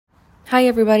Hi,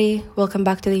 everybody. Welcome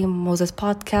back to the Moses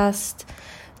podcast.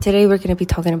 Today, we're going to be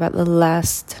talking about the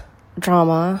last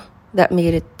drama that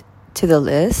made it to the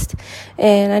list.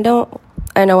 And I know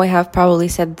I have probably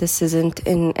said this isn't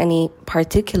in any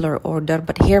particular order,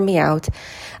 but hear me out.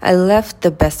 I left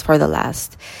the best for the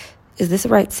last. Is this the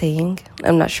right saying?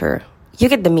 I'm not sure. You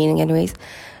get the meaning, anyways.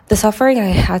 The suffering I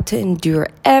had to endure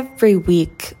every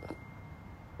week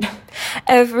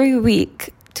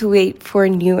to wait for a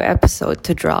new episode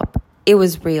to drop. It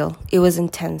was real. It was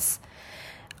intense.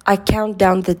 I count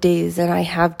down the days and I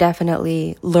have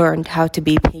definitely learned how to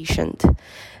be patient.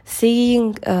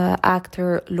 Seeing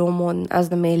actor Lomon as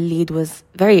the male lead was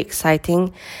very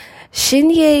exciting. Shin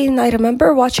Ye-in, I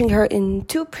remember watching her in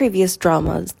two previous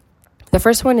dramas. The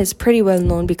first one is pretty well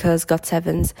known because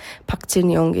GOT7's Park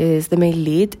Jin-young is the male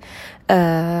lead.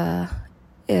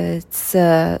 It's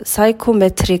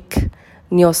psychometric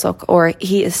Nyosok, or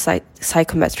he is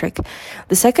psychometric.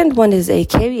 The second one is a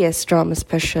KBS drama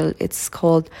special. It's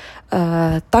called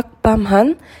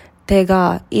딱밤한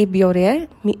대가 이별에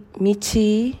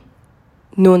미치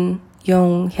눈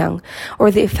영향,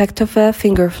 or the effect of a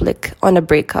finger flick on a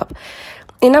breakup.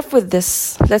 Enough with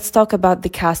this. Let's talk about the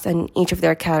cast and each of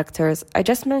their characters. I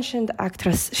just mentioned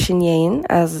actress Shin Ye-in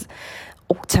as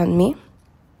Ok Chan-mi,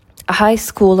 a high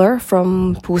schooler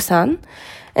from Busan,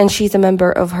 and she's a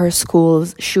member of her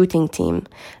school's shooting team.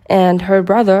 And her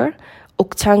brother,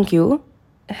 Ok Chang-gyu,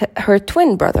 her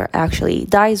twin brother actually,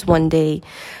 dies one day.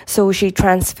 So she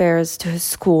transfers to his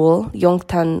school,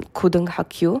 Yongtan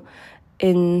Godeunghakyu,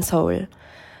 in Seoul.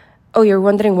 Oh, you're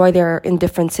wondering why they're in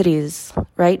different cities,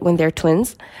 right, when they're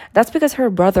twins? That's because her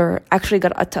brother actually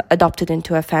got adopted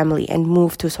into a family and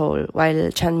moved to Seoul,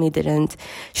 while Chan-mi didn't.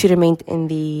 She remained in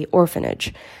the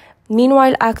orphanage.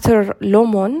 Meanwhile, actor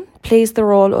Lomon plays the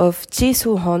role of Ji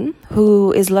Soo-hon,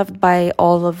 who is loved by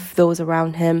all of those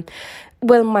around him,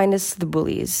 well, minus the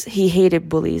bullies. He hated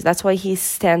bullies. That's why he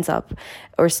stood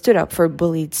up for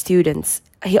bullied students.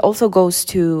 He also goes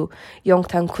to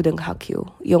Yongtan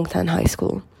Godeunghakyu, Yongtan High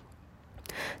School.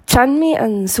 Chan-mi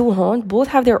and Soo-hon both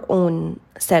have their own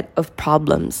set of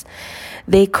problems.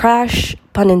 They crash,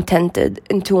 pun intended,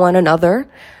 into one another.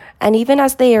 And even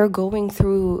as they are going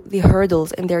through the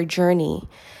hurdles in their journey,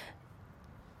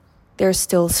 they're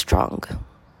still strong.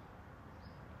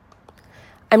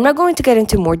 I'm not going to get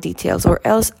into more details, or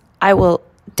else I will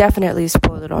definitely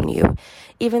spoil it on you,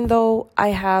 even though I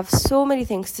have so many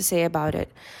things to say about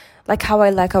it. Like how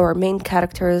I like our main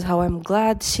characters, how I'm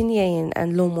glad Shin Ye-in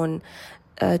and Lomon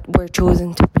were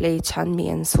chosen to play Chan-mi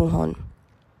and Soo-hon.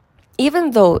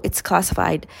 Even though it's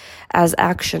classified as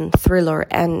action, thriller,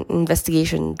 and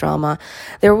investigation drama,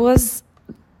 there were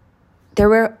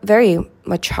very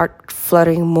much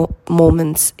heart-fluttering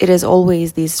moments. It is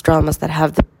always these dramas that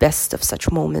have the best of such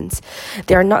moments.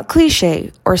 They are not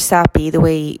cliche or sappy the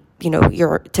way,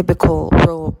 your typical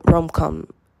rom-com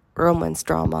romance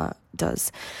drama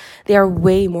does. They are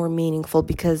way more meaningful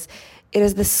because it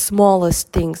is the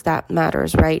smallest things that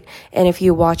matters, right? And if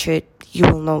you watch it, you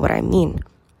will know what I mean.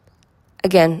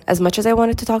 Again, as much as I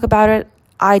wanted to talk about it,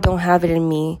 I don't have it in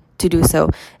me to do so.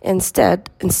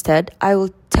 Instead, I will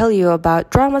tell you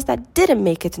about dramas that didn't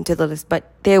make it into the list, but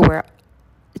they were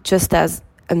just as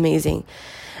amazing.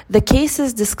 The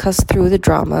cases discussed through the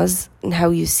dramas and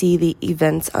how you see the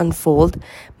events unfold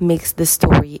makes the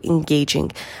story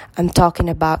engaging. I'm talking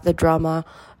about the drama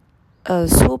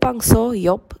소방서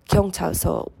옆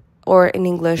경찰서, or in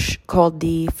English called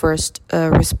The First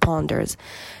Responders.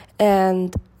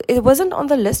 And it wasn't on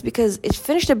the list because it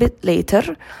finished a bit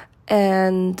later,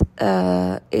 and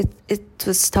it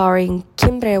was starring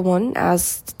Kim Rae-won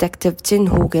as Detective Jin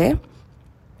Ho-ge,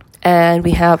 and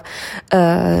we have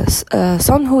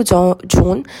Son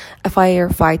Ho-jun, a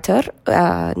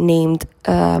firefighter named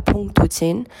Bong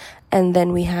Do-jin, and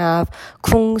then we have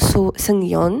Kung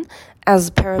Seung-yeon as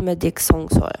paramedic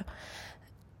Song-sol.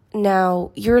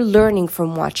 Now, you're learning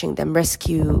from watching them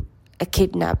rescue a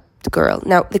kidnapped girl.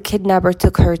 Now, the kidnapper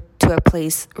took her to a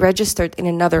place registered in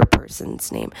another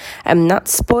person's name. I'm not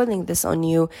spoiling this on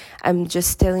you. I'm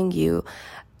just telling you,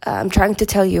 I'm trying to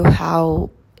tell you how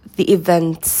the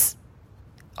events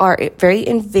are very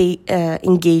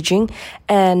engaging,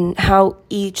 and how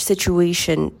each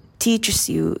situation teaches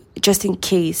you, just in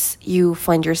case you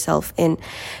find yourself in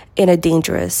a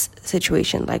dangerous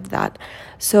situation like that.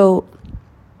 So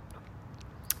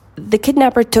the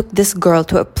kidnapper took this girl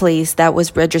to a place that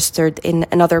was registered in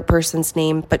another person's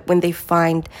name, but when they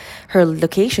find her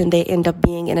location, they end up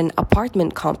being in an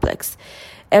apartment complex.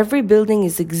 Every building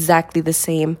is exactly the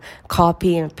same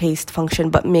copy and paste function,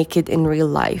 but make it in real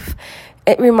life.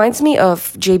 It reminds me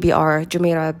of JBR,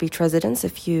 Jumeirah Beach Residence,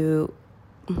 if you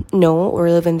know or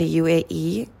live in the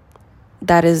UAE.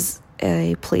 That is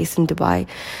a place in Dubai.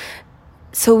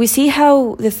 So we see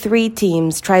how the three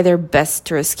teams try their best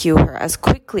to rescue her as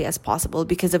quickly as possible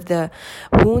because of the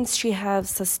wounds she has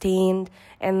sustained.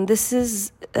 And this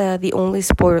is the only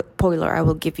spoiler I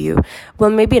will give you. Well,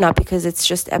 maybe not, because it's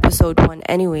just episode 1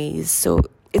 anyways, so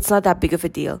it's not that big of a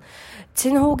deal.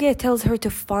 Jin Ho-ge tells her to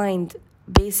find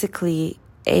basically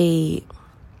a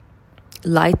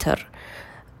lighter.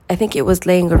 I think it was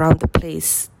laying around the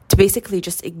place, to basically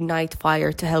just ignite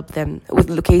fire to help them with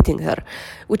locating her,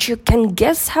 which you can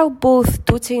guess how both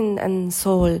Tutin and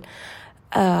Sol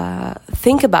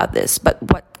think about this. But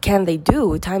what can they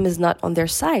do? Time is not on their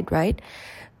side, right?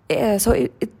 So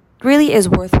it really is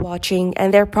worth watching,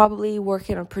 and they're probably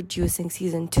working on producing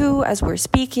season 2 as we're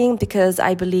speaking, because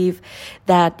I believe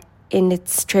that in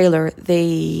its trailer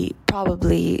they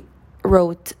probably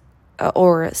wrote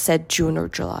or said June or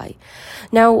July.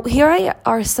 Now, here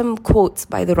are some quotes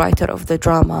by the writer of the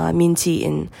drama, Min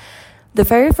Ji-in. The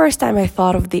very first time I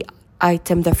thought of the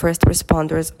item, the first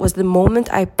responders, was the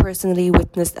moment I personally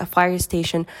witnessed a fire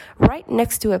station right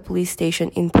next to a police station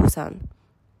in Busan.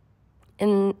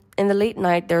 In the late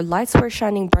night, their lights were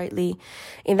shining brightly.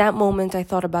 In that moment, I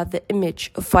thought about the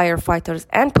image of firefighters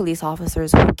and police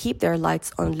officers who keep their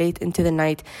lights on late into the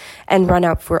night and run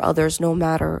out for others no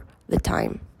matter the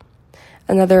time.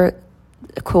 Another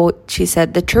quote, she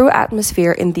said, the true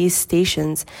atmosphere in these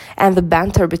stations and the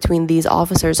banter between these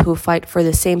officers who fight for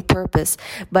the same purpose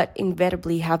but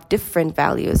inevitably have different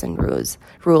values and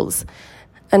rules.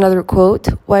 Another quote,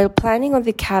 while planning on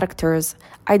the characters,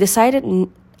 I decided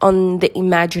on the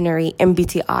imaginary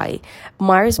MBTI,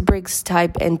 Myers-Briggs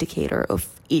type indicator of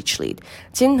each lead.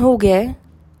 Jin Ho-ge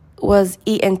was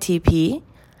ENTP,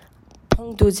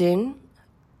 Pong Do-jin,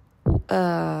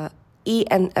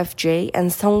 ENFJ,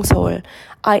 and Song Sol,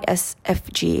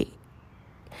 ISFJ.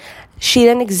 She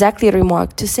then exactly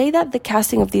remarked, to say that the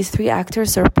casting of these three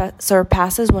actors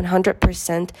surpasses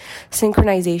 100%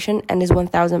 synchronization and is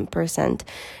 1000%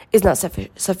 is not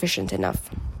sufficient enough.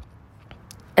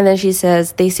 And then she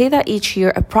says, they say that each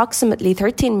year approximately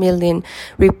 13 million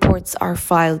reports are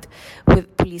filed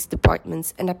with police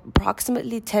departments and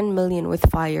approximately 10 million with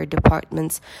fire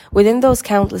departments. Within those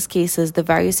countless cases, the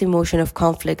various emotions of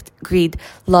conflict, greed,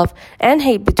 love, and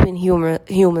hate between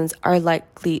humans are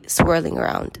likely swirling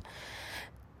around.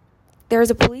 There is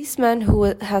a policeman who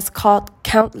has caught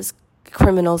countless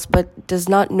criminals but does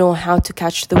not know how to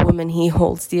catch the woman he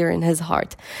holds dear in his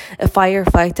heart. A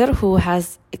firefighter who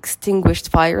has extinguished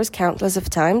fires countless of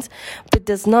times but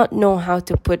does not know how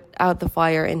to put out the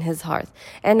fire in his heart.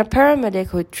 And a paramedic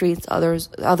who treats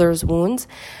others' wounds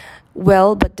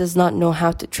well but does not know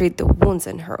how to treat the wounds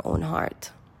in her own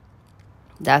heart.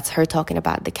 That's her talking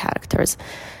about the characters.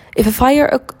 If a fire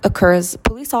occurs,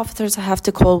 police officers have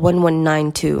to call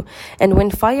 119 and when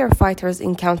firefighters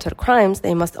encounter crimes,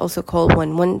 they must also call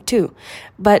 112.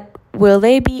 But will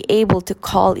they be able to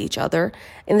call each other?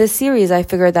 In this series, I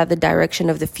figured that the direction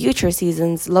of the future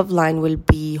season's love line will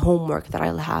be homework that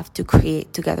I'll have to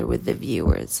create together with the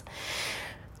viewers.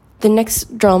 The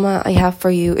next drama I have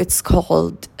for you, it's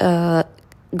called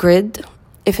Grid.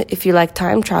 If you like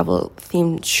time travel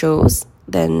themed shows,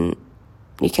 then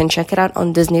you can check it out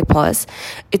on Disney+.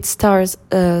 It stars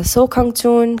So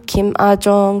Kang-joon, Kim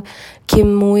Ah-jung,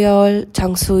 Kim Moo-yeol,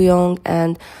 Jang Soo-young,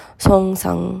 and Song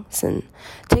Sang-sin.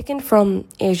 Taken from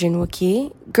Asian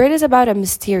Wiki, Grid is about a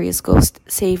mysterious ghost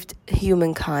saved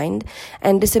humankind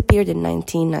and disappeared in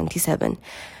 1997.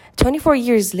 24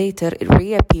 years later, it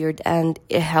reappeared and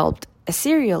it helped a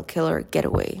serial killer get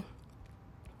away.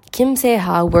 Kim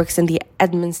Se-ha works in the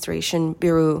administration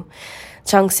bureau.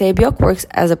 Chang Se-byuk works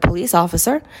as a police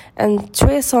officer, and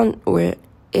Choi Son-ul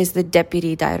is the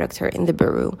deputy director in the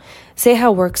bureau.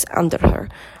 Se-ha works under her.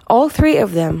 All three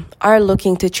of them are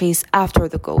looking to chase after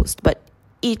the ghost, but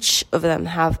each of them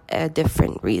have a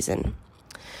different reason.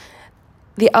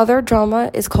 The other drama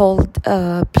is called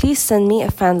Please Send Me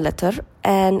a Fan Letter,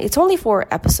 and it's only 4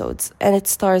 episodes, and it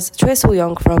stars Choi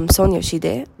Soo-young from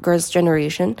Sonyeoside, Girls'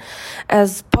 Generation,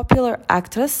 as popular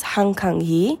actress Han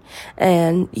Kang-hee,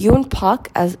 and Yoon Park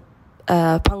as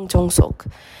Bang Jong-sok,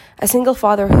 a single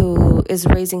father who is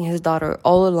raising his daughter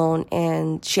all alone,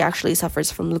 and she actually suffers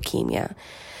from leukemia.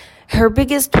 Her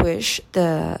biggest wish,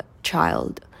 the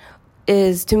child,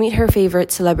 is to meet her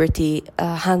favorite celebrity,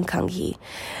 Han Kang-hee.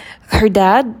 Her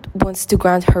dad wants to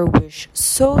grant her wish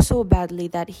so badly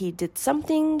that he did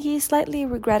something he slightly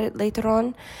regretted later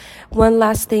on. One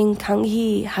last thing,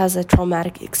 Kang-hee has a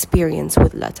traumatic experience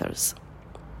with letters.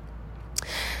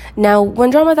 Now,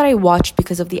 one drama that I watched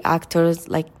because of the actors,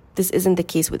 like this isn't the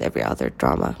case with every other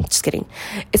drama, just kidding.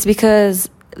 It's because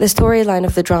the storyline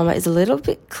of the drama is a little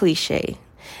bit cliche.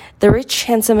 The rich,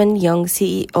 handsome, and young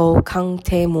CEO Kang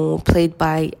Tae-moo, played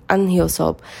by An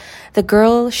Hyo-sop, the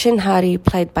girl Shin Hari,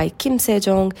 played by Kim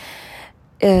Se-jong,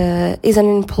 is an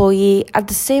employee at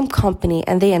the same company,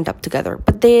 and they end up together.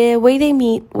 But the way they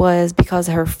meet was because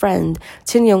her friend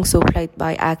Jin Young-soo, played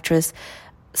by actress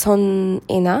Son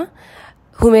In-na,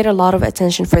 who made a lot of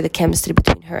attention for the chemistry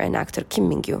between her and actor Kim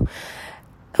Min-gyu,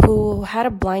 who had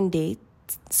a blind date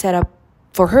set up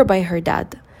for her by her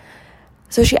dad.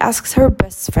 So she asks her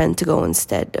best friend to go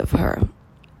instead of her.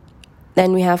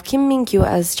 Then we have Kim Min-gyu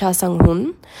as Cha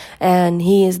Sang-hoon, and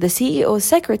he is the CEO's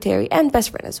secretary and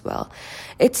best friend as well.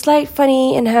 It's light,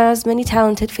 funny, and has many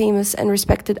talented, famous, and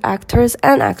respected actors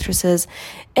and actresses,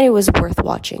 and it was worth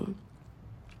watching.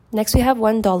 Next, we have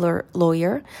 $1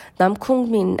 Lawyer. Nam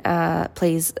Kung-min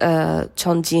plays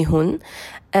Chon Ji-hoon,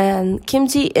 and Kim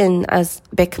Ji-in as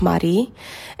Baek Mari.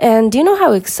 And do you know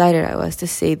how excited I was to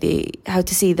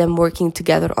see them working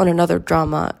together on another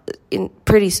drama in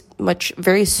pretty much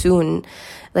very soon?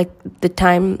 Like the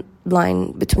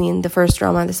timeline between the first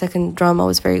drama and the second drama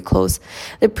was very close.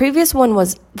 The previous one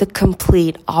was the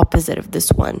complete opposite of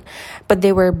this one, but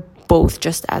they were both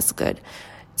just as good.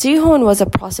 Ji-hoon was a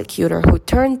prosecutor who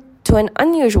turned to an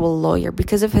unusual lawyer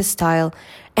because of his style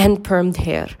and permed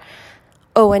hair.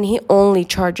 Oh, and he only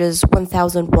charges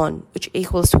 1,000 won, which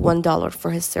equals to $1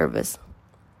 for his service.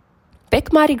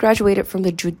 Baek Mari graduated from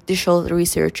the Judicial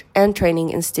Research and Training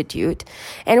Institute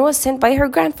and was sent by her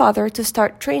grandfather to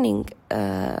start training,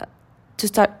 an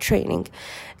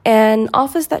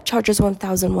office that charges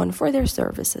 1,000 won for their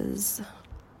services.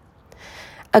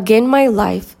 Again My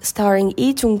Life, starring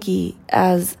Lee Jung-gi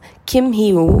as Kim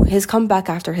Hee-woo, his comeback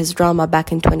after his drama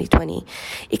back in 2020.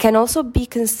 It can also be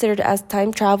considered as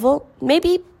time travel,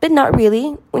 maybe, but not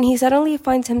really, when he suddenly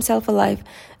finds himself alive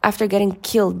after getting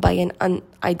killed by an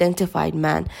unidentified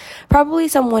man, probably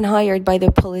someone hired by the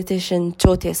politician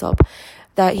Cho Tae-sop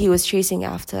that he was chasing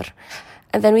after.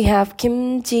 And then we have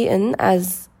Kim Ji-in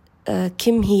as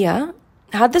Kim Hee-ya.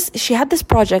 She had this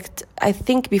project, I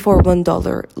think, before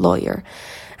 $1 Lawyer.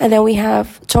 And then we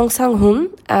have Chung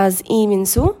Sang-hoon as Lee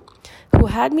Min-soo, who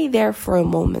had me there for a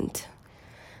moment.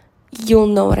 You'll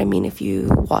know what I mean if you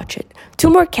watch it.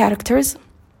 2 more characters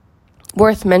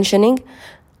worth mentioning.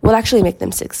 We'll actually make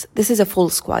them 6. This is a full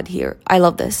squad here. I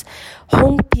love this.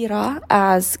 Hong Pira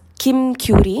as Kim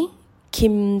Kyuri,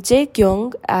 Kim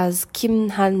Jae-kyung as Kim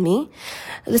Han-mi.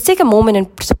 Let's take a moment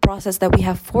and process that we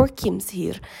have 4 Kims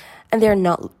here, and they're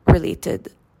not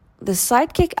related. The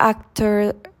sidekick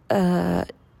actor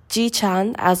Ji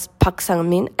Chan as Park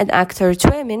Sang-min and actor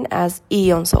Choi Min as Lee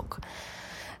Yeon-sok.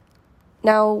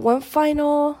 Now, one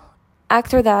final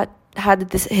actor that had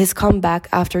his comeback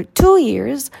after 2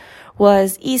 years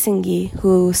was Lee Seung-gi,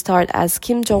 who starred as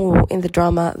Kim Jong-woo in the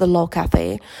drama The Law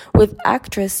Cafe, with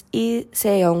actress Lee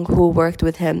Se-young, who worked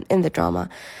with him in the drama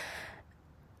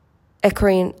A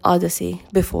Korean Odyssey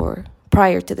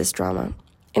prior to this drama.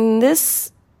 In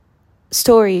this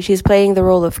story, she's playing the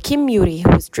role of Kim Yuri,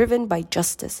 who is driven by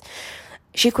justice.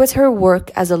 She quits her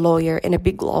work as a lawyer in a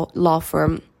big law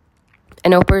firm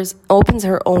and opens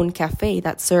her own cafe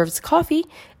that serves coffee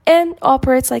and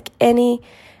operates like any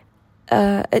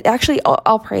other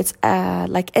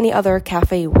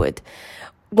cafe would.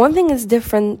 One thing is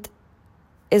different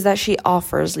is that she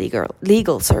offers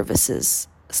legal services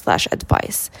 /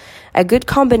 advice. A good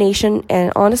combination,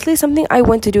 and honestly something I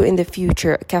want to do in the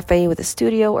future. A cafe with a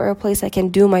studio or a place I can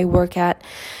do my work at.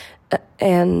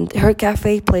 And her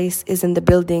cafe place is in the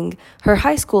building her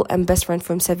high school and best friend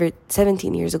from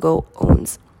 17 years ago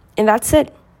owns. And that's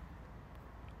it.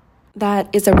 That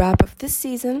is a wrap of this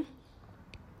season.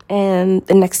 And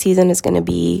the next season is going to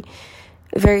be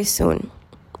very soon.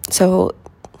 So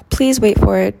please wait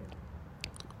for it.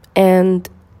 And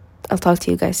I'll talk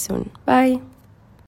to you guys soon. Bye.